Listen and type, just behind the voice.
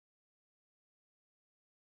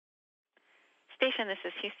Station, this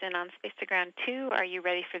is Houston on Space to Ground 2. Are you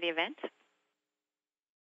ready for the event?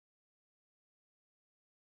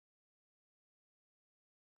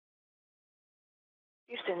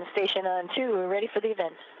 Houston, Station on 2, we're ready for the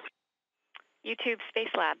event. YouTube Space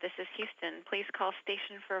Lab, this is Houston. Please call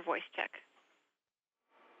station for a voice check.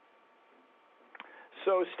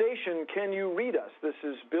 So, station, can you read us? This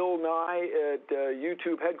is Bill Nye at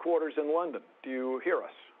YouTube headquarters in London. Do you hear us?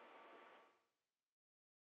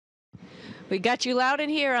 We got you loud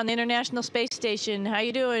and here on the International Space Station. How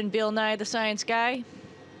you doing, Bill Nye, the science guy?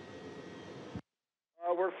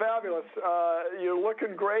 We're fabulous. You're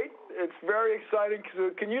looking great. It's very exciting.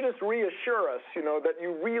 Can you just reassure us, that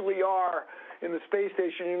you really are in the space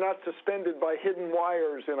station? You're not suspended by hidden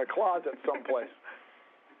wires in a closet someplace.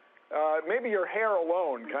 Maybe your hair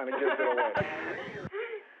alone kind of gives it away.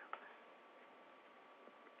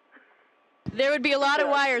 There would be a lot of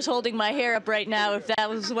wires holding my hair up right now if that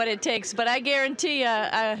was what it takes. But I guarantee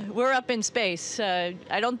you, we're up in space. I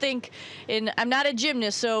don't think, I'm not a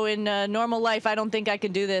gymnast, so in normal life, I don't think I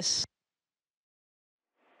can do this.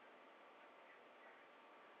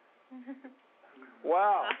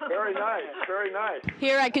 Wow, very nice, very nice.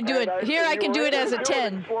 Here I can do it. Here I can do it as a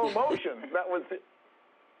 10. Slow motion. That was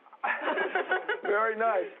very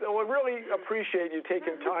nice. Well, we really appreciate you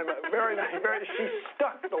taking time. Very nice. She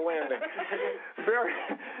stuck the landing.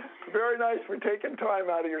 Very nice for taking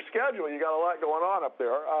time out of your schedule. You got a lot going on up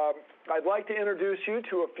there. I'd like to introduce you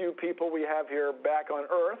to a few people we have here back on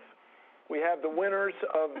Earth. We have the winners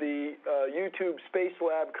of the YouTube Space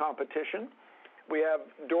Lab competition. We have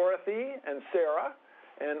Dorothy and Sarah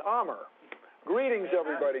and Amr. Greetings,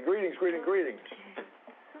 everybody. Greetings.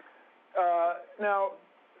 Now,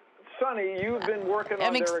 Suni, you've been working on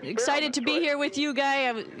their experiments. I'm excited to be here with you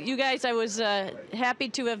guys. I was happy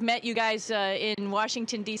to have met you guys in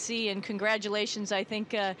Washington, D.C., and congratulations. I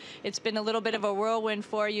think it's been a little bit of a whirlwind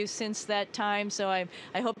for you since that time, so I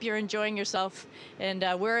hope you're enjoying yourself, and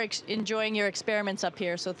we're enjoying your experiments up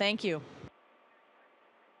here, so thank you.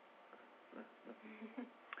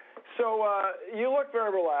 So you look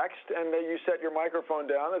very relaxed, and you set your microphone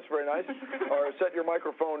down. That's very nice. Or set your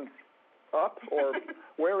microphone up, or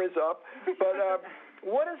where is up. But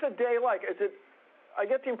what is a day like? I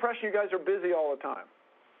get the impression you guys are busy all the time.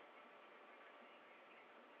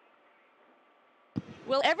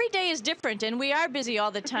 Well, every day is different, and we are busy all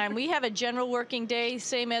the time. We have a general working day,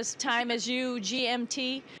 same as time as you,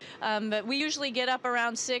 GMT. But we usually get up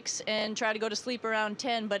around 6 and try to go to sleep around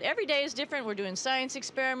 10. But every day is different. We're doing science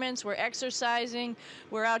experiments. We're exercising.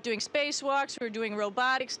 We're out doing spacewalks. We're doing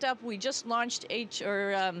robotic stuff. We just launched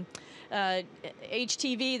HTV,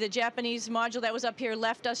 the Japanese module that was up here,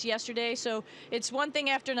 left us yesterday. So it's one thing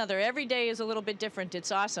after another. Every day is a little bit different.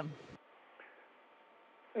 It's awesome.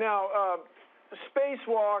 Now,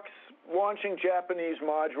 spacewalks, launching Japanese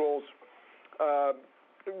modules,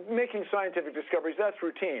 making scientific discoveries, that's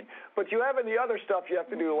routine. But you have any other stuff you have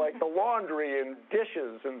to do, like the laundry and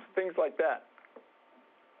dishes and things like that?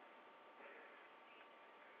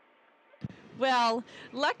 Well,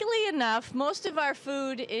 luckily enough, most of our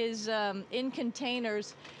food is in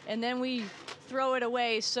containers, and then we throw it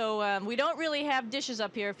away, so we don't really have dishes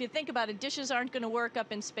up here. If you think about it, dishes aren't going to work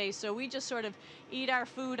up in space, so we just sort of eat our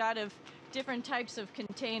food out of different types of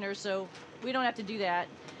containers, so we don't have to do that.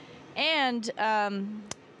 And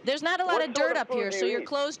there's not a lot of dirt up here, so your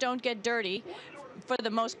clothes don't get dirty for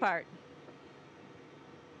the most part.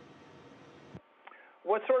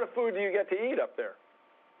 What sort of food do you get to eat up there?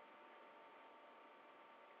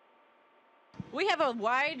 We have a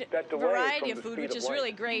wide variety of food, which is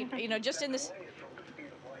really great. Just in this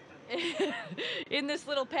in this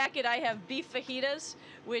little packet, I have beef fajitas,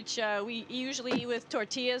 which we usually eat with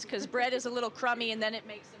tortillas because bread is a little crummy and then it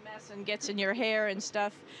makes a mess and gets in your hair and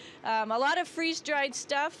stuff. A lot of freeze-dried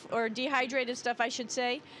stuff, or dehydrated stuff, I should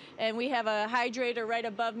say. And we have a hydrator right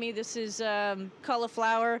above me. This is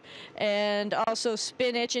cauliflower and also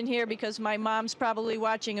spinach in here because my mom's probably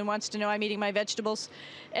watching and wants to know I'm eating my vegetables.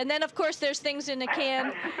 And then, of course, there's things in a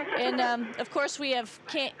can. And, of course, we have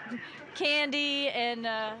candy and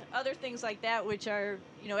other things like that, which are,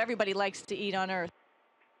 everybody likes to eat on Earth.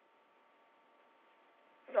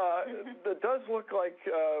 It does look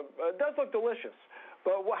delicious.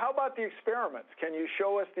 But how about the experiments? Can you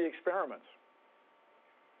show us the experiments?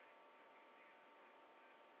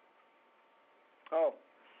 Oh.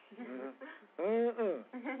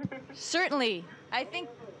 Certainly. I think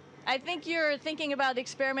you're thinking about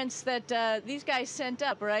experiments that these guys sent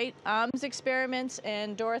up, right? Am's experiments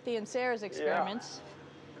and Dorothy and Sarah's experiments.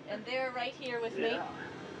 Yeah. And they're right here with me.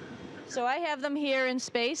 So I have them here in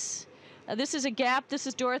space. This is a gap. This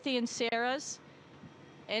is Dorothy and Sarah's.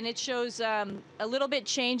 and it shows a little bit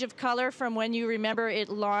change of color from when you remember it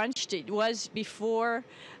launched. It was before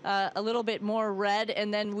a little bit more red,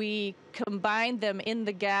 and then we combined them in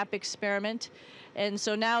the GAP experiment. And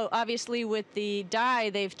so now, obviously, with the dye,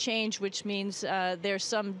 they've changed, which means there's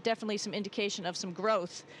definitely some indication of some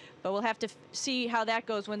growth. But we'll have to see how that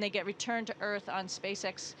goes when they get returned to Earth on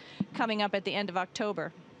SpaceX coming up at the end of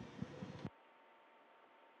October.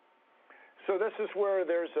 So this is where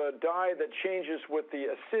there's a dye that changes with the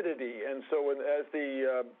acidity, and so as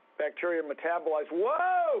the bacteria metabolize,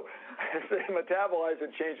 whoa! As they metabolize,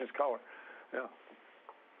 it changes color. Yeah.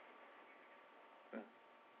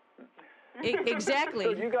 Exactly.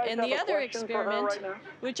 So you guys and have the a other question for her experiment, right now?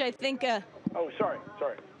 which I think. Oh, sorry.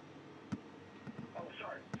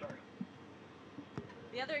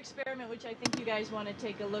 The other experiment, which I think you guys want to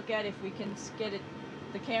take a look at, if we can get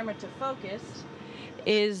the camera to focus,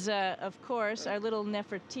 is of course our little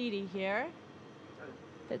Nefertiti here.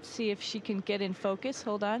 Let's see if she can get in focus.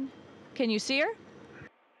 Hold on. Can you see her?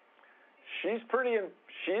 She's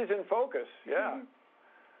in focus. Yeah.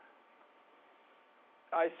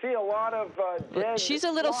 I see a lot of dead She's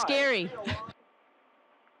a little flies. scary.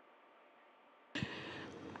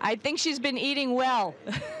 I think she's been eating well.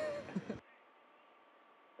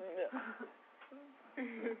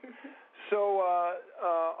 So,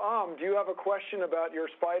 do you have a question about your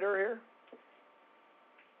spider here?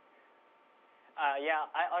 Yeah,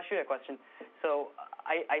 I'll shoot a question. So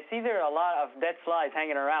I see there are a lot of dead flies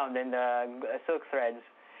hanging around in the silk threads.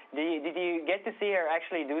 Did you get to see her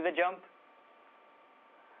actually do the jump?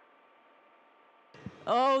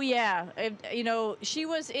 Oh yeah, you know, she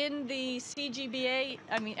was in the CGBA.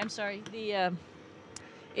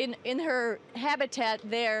 In her habitat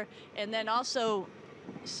there, and then also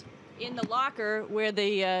in the locker where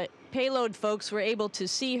the payload folks were able to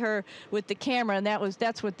see her with the camera, and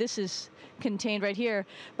that's what this is contained right here.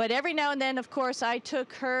 But every now and then, of course, I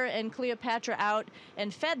took her and Cleopatra out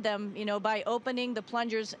and fed them, you know, by opening the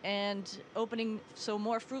plungers and opening so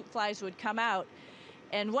more fruit flies would come out.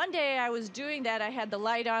 And one day I was doing that. I had the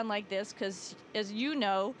light on like this because, as you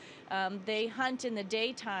know, they hunt in the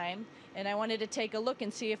daytime, and I wanted to take a look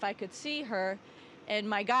and see if I could see her. And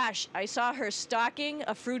my gosh, I saw her stalking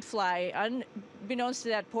a fruit fly, unbeknownst to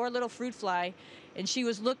that poor little fruit fly. And she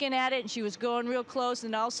was looking at it, and she was going real close,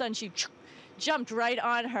 and all of a sudden she jumped right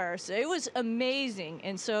on her. So it was amazing.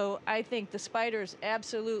 And so I think the spiders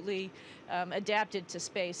absolutely adapted to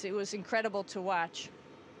space. It was incredible to watch.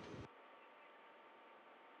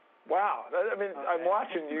 Wow, I mean, okay. I'm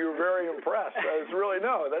watching you. You're very impressed. That's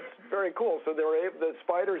very cool. So the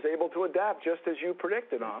spider's able to adapt just as you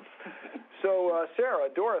predicted on. So Sarah,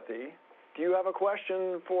 Dorothy, do you have a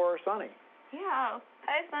question for Suni? Yeah.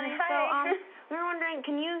 Hi, Suni. Hi. So we were wondering,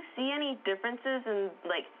 can you see any differences in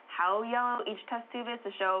like how yellow each test tube is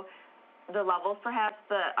to show the levels perhaps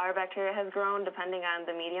that our bacteria has grown depending on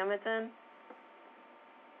the medium it's in?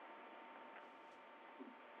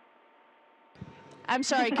 I'm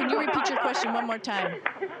sorry, can you repeat your question one more time?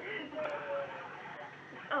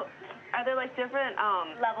 Oh, are there like different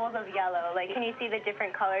levels of yellow? Like, can you see the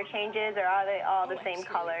different color changes, or are they all the same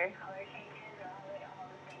color?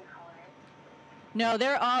 No,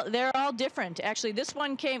 they're all different. Actually, this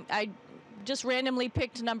one I just randomly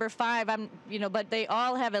picked number 5. But they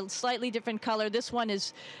all have a slightly different color. This one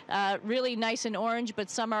is really nice and orange, but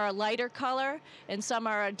some are a lighter color and some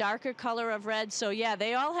are a darker color of red. So yeah,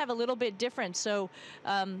 they all have a little bit different. So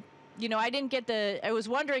I was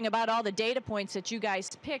wondering about all the data points that you guys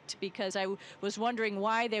picked, because I was wondering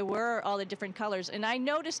why they were all the different colors. And I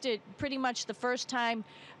noticed it pretty much the first time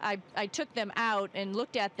I took them out and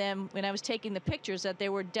looked at them when I was taking the pictures, that they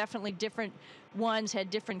were definitely different ones, had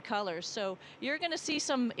different colors. So you're going to see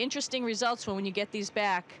some interesting results when you get these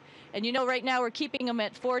back. And you know, right now we're keeping them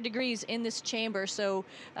at 4 degrees in this chamber, so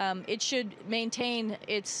it should maintain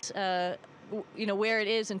its, where it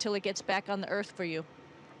is until it gets back on the Earth for you.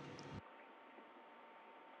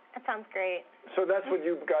 That sounds great. So that's what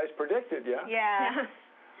you guys predicted, yeah? Yeah.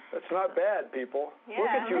 That's not bad, people. Yeah. Look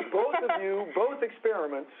at you. Both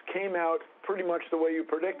experiments came out pretty much the way you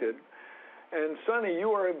predicted. And Suni,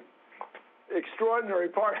 you are an extraordinary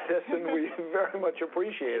part of this, and we very much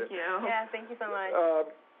appreciate it. Thank you. Yeah, thank you so much.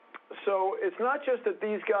 So it's not just that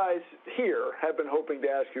these guys here have been hoping to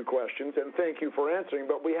ask you questions, and thank you for answering,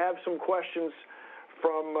 but we have some questions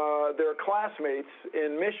from their classmates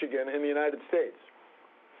in Michigan in the United States.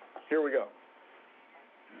 Here we go.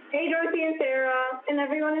 Hey, Dorothy and Sarah, and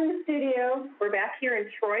everyone in the studio. We're back here in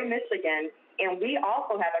Troy, Michigan, and we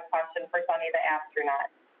also have a question for Suni the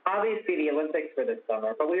astronaut. Obviously, the Olympics were this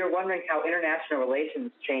summer, but we were wondering how international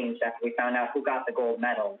relations changed after we found out who got the gold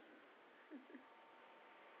medal.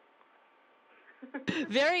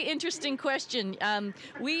 Very interesting question.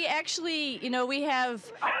 We actually, we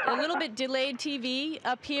have a little bit delayed TV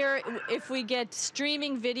up here. If we get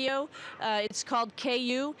streaming video, it's called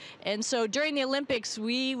KU. And so during the Olympics,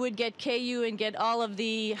 we would get KU and get all of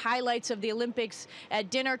the highlights of the Olympics at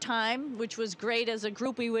dinner time, which was great. As a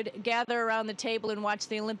group, we would gather around the table and watch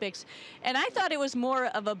the Olympics. And I thought it was more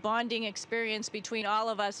of a bonding experience between all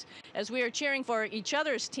of us as we were cheering for each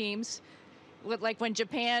other's teams. Like when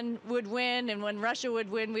Japan would win and when Russia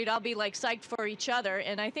would win, we'd all be like psyched for each other.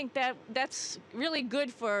 And I think that's really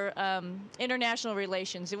good for international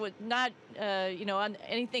relations. It was not, on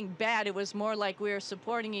anything bad. It was more like we were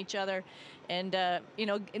supporting each other and,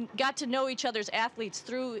 got to know each other's athletes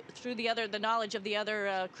through the knowledge of the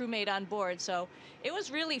other crewmate on board. So it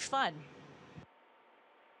was really fun.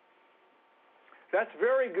 That's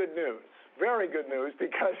very good news. Very good news,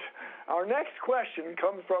 because our next question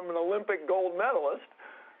comes from an Olympic gold medalist,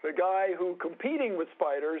 the guy who, competing with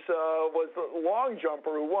spiders, was the long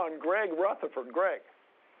jumper who won, Greg Rutherford. Greg.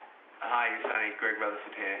 Hi, Sonny. Greg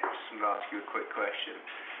Rutherford here. Just want to ask you a quick question.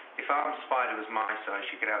 If Armed Spider was my size,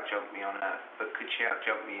 she could outjump me on Earth, but could she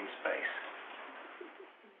outjump me in space?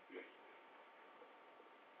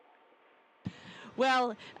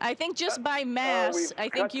 Well, I think just by mass, I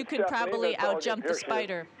think you could probably outjump the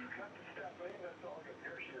spider.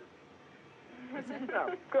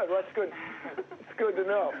 No, good. Well, that's good. It's good to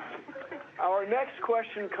know. Our next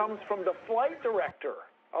question comes from the flight director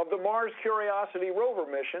of the Mars Curiosity rover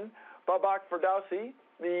mission, Babak Ferdowsi,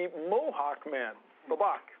 the Mohawk Man.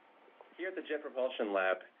 Babak. Here at the Jet Propulsion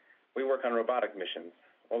Lab, we work on robotic missions.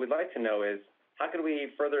 What we'd like to know is, how could we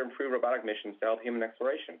further improve robotic missions to help human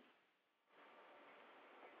exploration?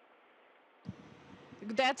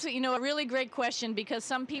 That's, a really great question, because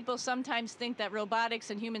some people sometimes think that robotics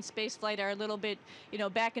and human spaceflight are a little bit,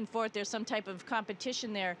 back and forth. There's some type of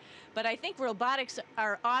competition there. But I think robotics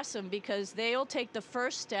are awesome because they'll take the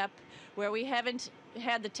first step where we haven't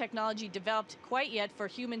had the technology developed quite yet for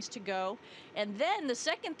humans to go. And then the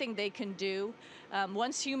second thing they can do,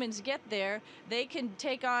 once humans get there, they can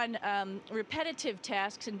take on repetitive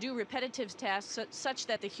tasks and do repetitive tasks such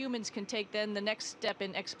that the humans can take then the next step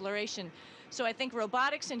in exploration. So I think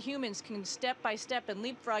robotics and humans can step by step and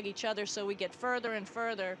leapfrog each other so we get further and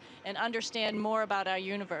further and understand more about our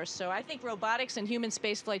universe. So I think robotics and human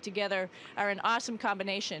spaceflight together are an awesome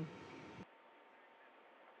combination.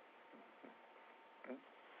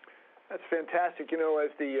 That's fantastic. As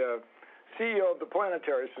the CEO of the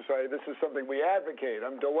Planetary Society, this is something we advocate.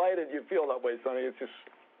 I'm delighted you feel that way, Sonny. It's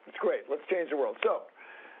great. Let's change the world. So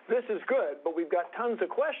this is good, but we've got tons of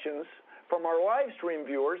questions from our live stream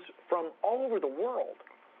viewers from all over the world.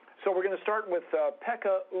 So we're going to start with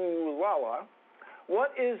Pekka Ulala.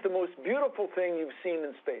 What is the most beautiful thing you've seen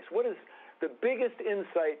in space? What is the biggest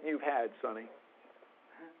insight you've had, Sonny?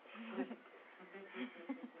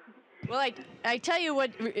 Well, I tell you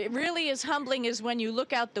what really is humbling is when you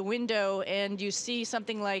look out the window and you see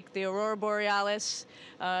something like the aurora borealis,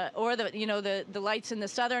 or the lights in the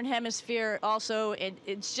southern hemisphere. Also,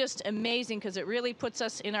 it's just amazing because it really puts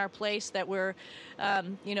us in our place that we're,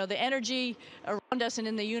 the energy around us and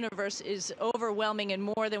in the universe is overwhelming and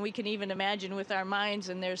more than we can even imagine with our minds.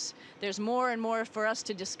 And there's more and more for us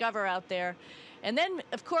to discover out there. And then,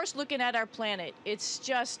 of course, looking at our planet, it's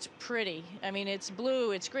just pretty. I mean, it's blue,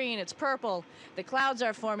 it's green, it's purple. The clouds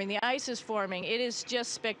are forming, the ice is forming. It is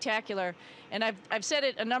just spectacular. And I've said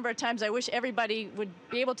it a number of times. I wish everybody would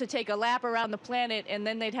be able to take a lap around the planet, and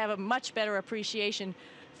then they'd have a much better appreciation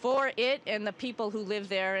for it and the people who live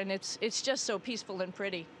there. And it's just so peaceful and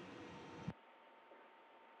pretty.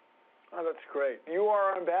 Oh, that's great. You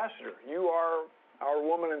are our ambassador. You are our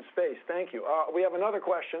woman in space. Thank you. We have another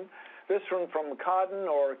question. This one from Caden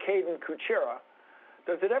Kuchera.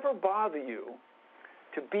 Does it ever bother you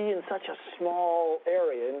to be in such a small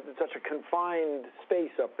area, in such a confined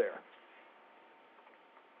space up there?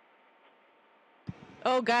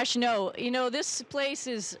 Oh, gosh, no. This place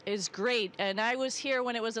is great. And I was here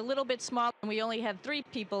when it was a little bit smaller, and we only had 3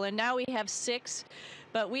 people, and now we have 6.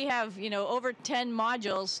 But we have, over 10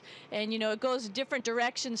 modules, and, it goes different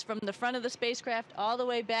directions from the front of the spacecraft all the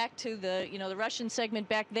way back to the, the Russian segment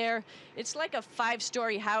back there. It's like a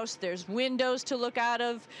 5-story house. There's windows to look out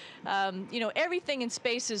of. Everything in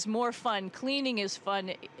space is more fun. Cleaning is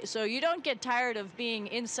fun. So you don't get tired of being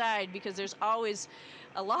inside because there's always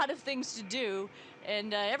a lot of things to do.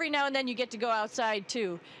 And every now and then you get to go outside,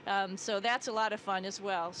 too. So that's a lot of fun as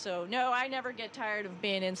well. So, no, I never get tired of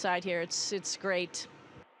being inside here. It's great.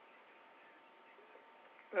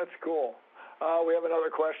 That's cool. We have another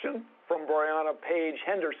question from Brianna Page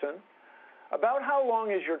Henderson. About how long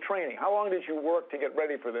is your training? How long did you work to get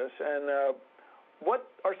ready for this? And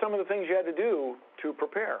what are some of the things you had to do to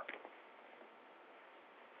prepare?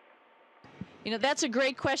 You know, that's a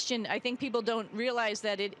great question. I think people don't realize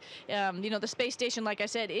that it, you know, the space station, like I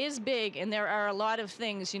said, is big, and there are a lot of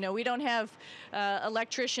things. You know, we don't have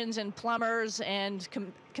electricians and plumbers and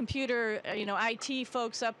computer, you know, IT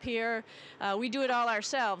folks up here. We do it all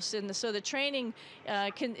ourselves, and so the training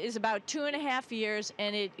is about 2.5 years,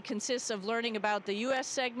 and it consists of learning about the U.S.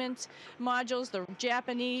 segment modules, the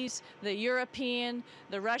Japanese, the European,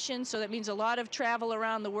 the Russian. So that means a lot of travel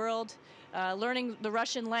around the world. Learning the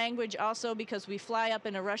Russian language also, because we fly up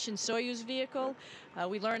in a Russian Soyuz vehicle.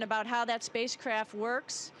 We learn about how that spacecraft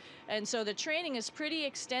works. And so the training is pretty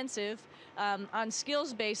extensive on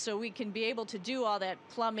skills based, so we can be able to do all that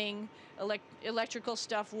plumbing, electrical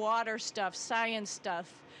stuff, water stuff, science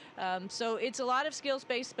stuff. So it's a lot of skills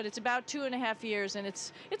based, but it's about 2.5 years, and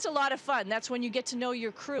it's a lot of fun. That's when you get to know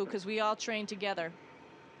your crew, because we all train together.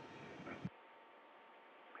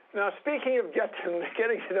 Now, speaking of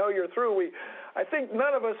getting to know your crew, I think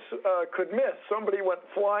none of us could miss. Somebody went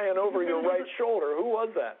flying over your right shoulder. Who was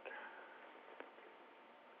that?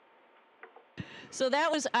 So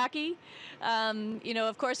that was Aki. You know,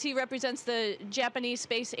 of course, he represents the Japanese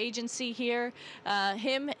Space Agency here.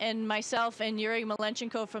 Him and myself and Yuri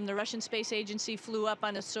Malenchenko from the Russian Space Agency flew up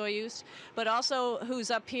on a Soyuz. But also,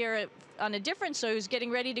 who's up here on a different Soyuz,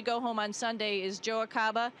 getting ready to go home on Sunday, is Joe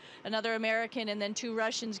Akaba, another American, and then 2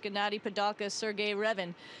 Russians, Gennady Padalka, Sergei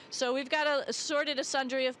Revin. So we've got a sorted a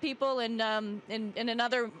sundry of people, and in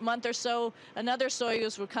another month or so, another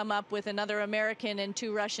Soyuz will come up with another American and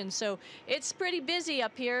 2 Russians. So it's pretty busy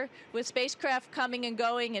up here with spacecraft coming and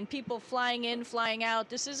going and people flying in, flying out.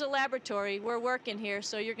 This is a laboratory. We're working here,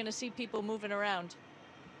 so you're going to see people moving around.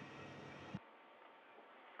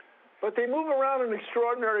 But they move around in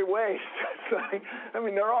extraordinary ways. I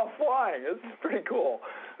mean, they're all flying. It's pretty cool.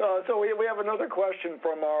 So we have another question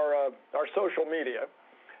from our social media.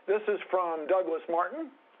 This is from Douglas Martin.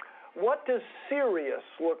 What does Sirius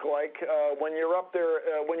look like when you're up there,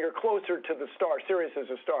 when you're closer to the star? Sirius is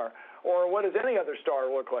a star. Or what does any other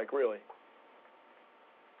star look like, really?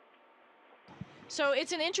 So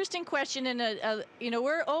it's an interesting question, and you know,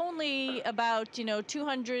 we're only about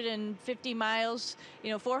 250 miles,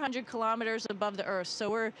 400 kilometers above the Earth.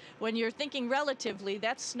 So when you're thinking relatively,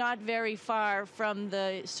 that's not very far from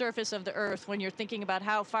the surface of the Earth. When you're thinking about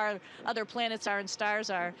how far other planets are and stars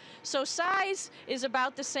are, so size is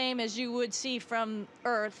about the same as you would see from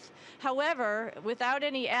Earth. However, without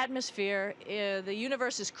any atmosphere, the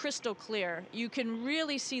universe is crystal clear. You can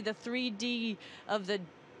really see the 3D of the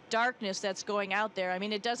darkness that's going out there. I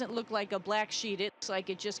mean, it doesn't look like a black sheet. It's like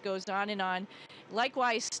it just goes on and on.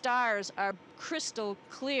 Likewise, stars are crystal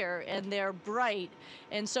clear and they're bright.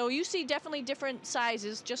 And so you see definitely different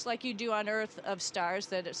sizes, just like you do on Earth, of stars,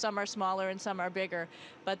 that some are smaller and some are bigger.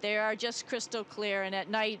 But they are just crystal clear. And at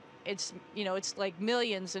night, it's like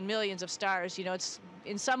millions and millions of stars. It's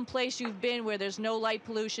in some place you've been where there's no light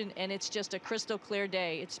pollution and it's just a crystal clear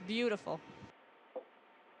day. It's beautiful.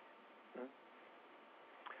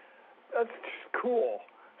 That's cool.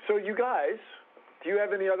 So you guys, do you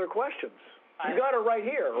have any other questions? You got it right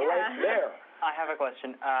here, right there. I have a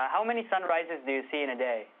question. How many sunrises do you see in a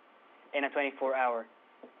day, in a 24-hour?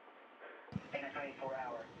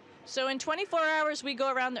 So in 24 hours, we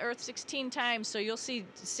go around the Earth 16 times, so you'll see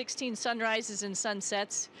 16 sunrises and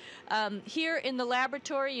sunsets. Here in the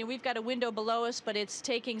laboratory, we've got a window below us, but it's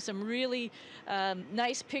taking some really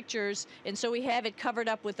nice pictures, and so we have it covered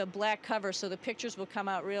up with a black cover, so the pictures will come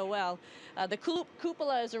out real well. The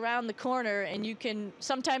cupola is around the corner, and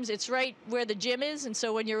sometimes it's right where the gym is, and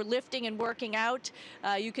so when you're lifting and working out,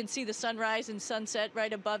 you can see the sunrise and sunset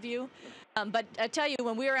right above you. But I tell you,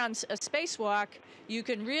 when we're on a spacewalk, you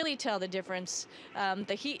can really tell the difference.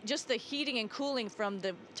 The heat, just the heating and cooling from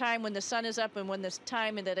the time when the sun is up and when the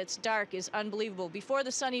time that it's dark is unbelievable. Before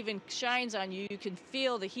the sun even shines on you, you can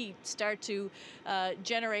feel the heat start to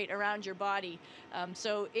generate around your body.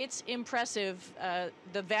 So it's impressive,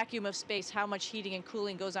 the vacuum of space, how much heating and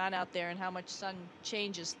cooling goes on out there and how much sun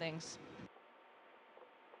changes things.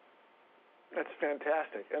 That's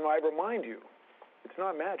fantastic. And I remind you, it's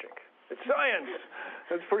not magic. It's science.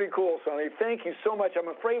 That's pretty cool, Suni. Thank you so much. I'm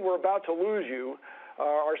afraid we're about to lose you.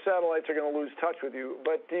 Our satellites are going to lose touch with you.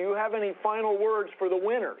 But do you have any final words for the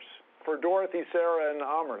winners, for Dorothy, Sarah, and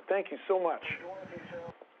Amr? Thank you so much.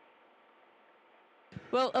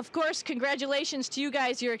 Well, of course, congratulations to you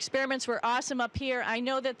guys. Your experiments were awesome up here. I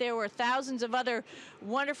know that there were thousands of other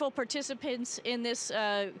wonderful participants in this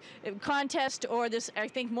contest, or this, I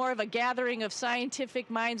think, more of a gathering of scientific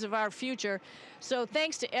minds of our future. So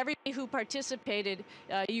thanks to everybody who participated.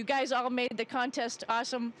 You guys all made the contest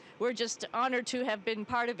awesome. We're just honored to have been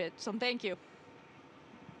part of it. So thank you.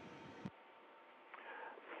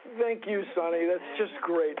 Thank you, Suni. That's just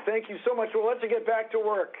great. Thank you so much. Well, let's get back to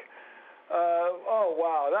work. Oh,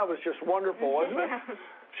 wow, that was just wonderful, wasn't it?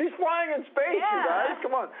 She's flying in space, you guys.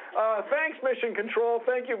 Come on. Thanks, Mission Control.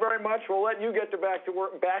 Thank you very much. We'll let you get back to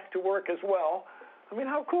work as well. I mean,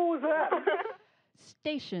 how cool is that?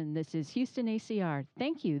 Station, this is Houston ACR.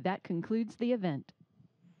 Thank you. That concludes the event.